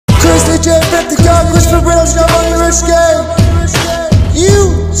the goggles for reals, no money rich game.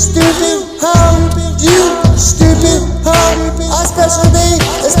 You stupid hoe, you stupid hoe. I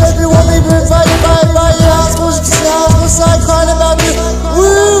especially want me invited by your hospital side crying about me. Woo,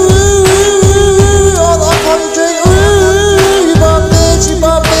 woo, woo, all the alcohol you drink. Woo, you bum bitch,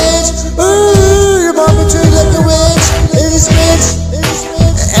 Woo, your mama treat like a witch. It is bitch,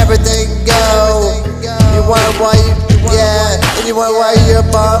 everything go. You wonder why and you wonder why you're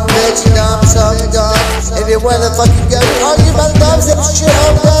a bum bitch, you dumb son, you dumb. And you wanna fucking go, you argue about the dumb shit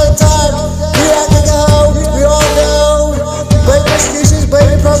all the time. You act like a hoe, we all know. Blame excuses,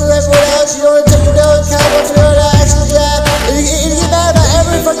 blame problems, everyone else. You don't take no account of your own actions, yeah. And you get mad about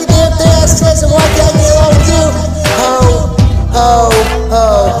every fucking damn thing I said, and why can't I get along with you?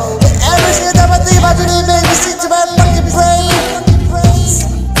 Every single time I think about you, it makes me sick to my fucking brain.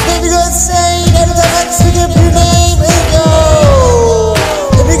 Make me go insane every time I speak of your name.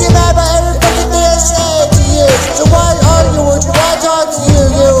 If you get mad about every fucking thing I say to you, so why argue with you? Why talk to you,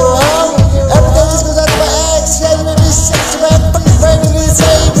 you hoe? Everything just goes out to my ex. Yeah, you make me sick to my fucking brain. Make me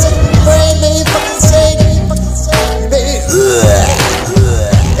insane, sick to my brain, make me fucking insane. You make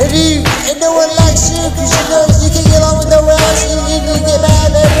me and no one likes you, cause you know you can't get along with no one else. You get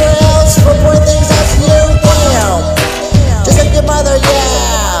mad at everyone else for pointing things out to you. Damn. Just like your mother,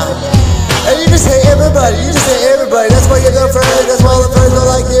 yeah. And you just hate everybody, That's why you're no friends, that's why all the friends don't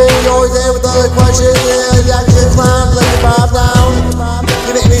like you. You're always there with all the questions, you act like a clown, like your mom now.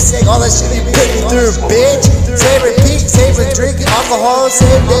 You make me sick, all that shit you put me through, bitch. Save repeat, save and drink alcohol,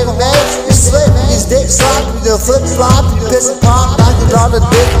 save David May. You slip, you dick slop, you do flip flop, you piss and pop, knock you down the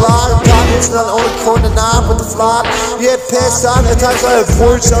dick block. It's not only corner knob with the flop. You get pissed off, at times I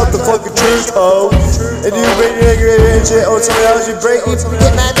force out the fucking truth, hoe. And you bring your angry shit, or somebody else, you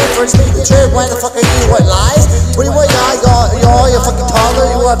get mad at me for speaking the truth. Why the fuck are you, what, lies? What do you want, you fucking toddler?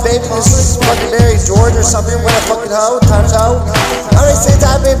 You want a baby just fucking marry George or something? What a fucking hoe, times hoe. I already said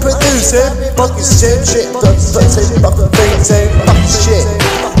that I've been put through same fucking same shit, same fucking thing, same fucking shit.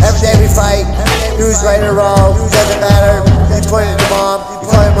 Every day we fight, who's right or wrong, doesn't matter. You point at your mom, you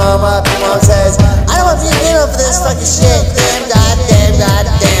call your mom up, your mom says, I don't want you to get over this fucking shit. Damn,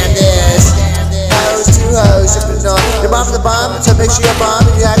 goddamn this. Hoes, two hoes, sipping on. Your mom's the bomb, so make sure you're bomb.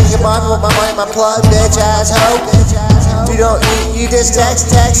 And you act like your mom, you want my money, my plug, bitch ass hoe. You don't, you just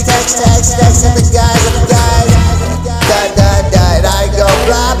text at the guys, and I go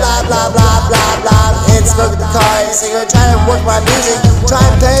blah, and smoke the car, and singing, trying to work my music, trying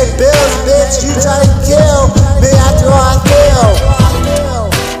to pay bills, bitch, you trying to kill me after all I feel.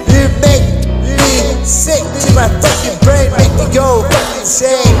 You make me sick to my fucking brain, make me go fucking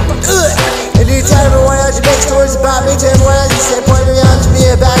insane. And you tell everyone else you make stories about me, to everyone else you say, point me out to be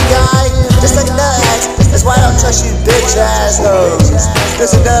a bad guy, just like another ex. That's why I don't trust you bitch ass hoes.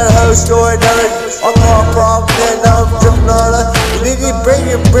 Just another hoe story, another alcohol problem, another dripping on her. You need to bring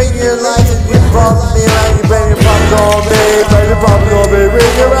your life and your problem me around, you bring your problems on me, bring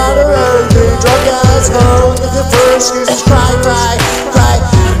it around the road, you drunk ass hoe, looking for excuses, cry.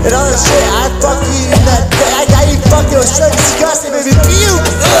 And all this shit, I fuck you in that day, I got you fucking, it was so disgusting, baby, puke!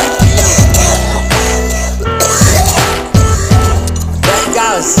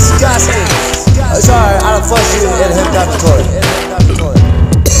 That was disgusting. Sorry, I don't flush you and hooked up the toilet.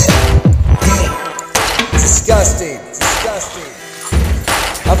 Disgusting.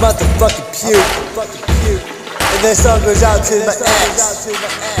 I'm about to fucking puke. And this song goes out to my ex.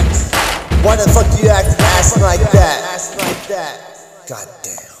 Why the fuck do you act acting like that? God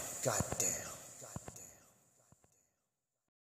damn.